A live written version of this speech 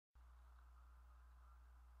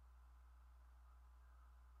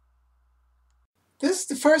This is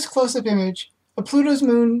the first close-up image of Pluto's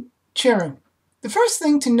moon, Charon. The first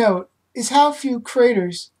thing to note is how few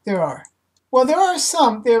craters there are. While there are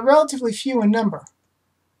some, they are relatively few in number.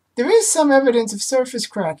 There is some evidence of surface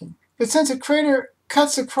cracking, but since a crater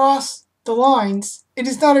cuts across the lines, it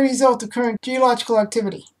is not a result of current geological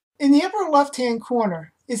activity. In the upper left-hand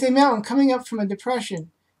corner is a mountain coming up from a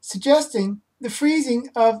depression, suggesting the freezing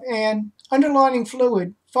of an underlying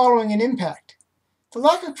fluid following an impact. The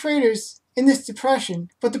lack of craters in this depression,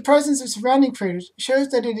 but the presence of surrounding craters, shows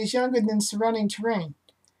that it is younger than surrounding terrain.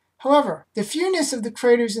 However, the fewness of the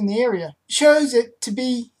craters in the area shows it to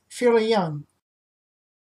be fairly young.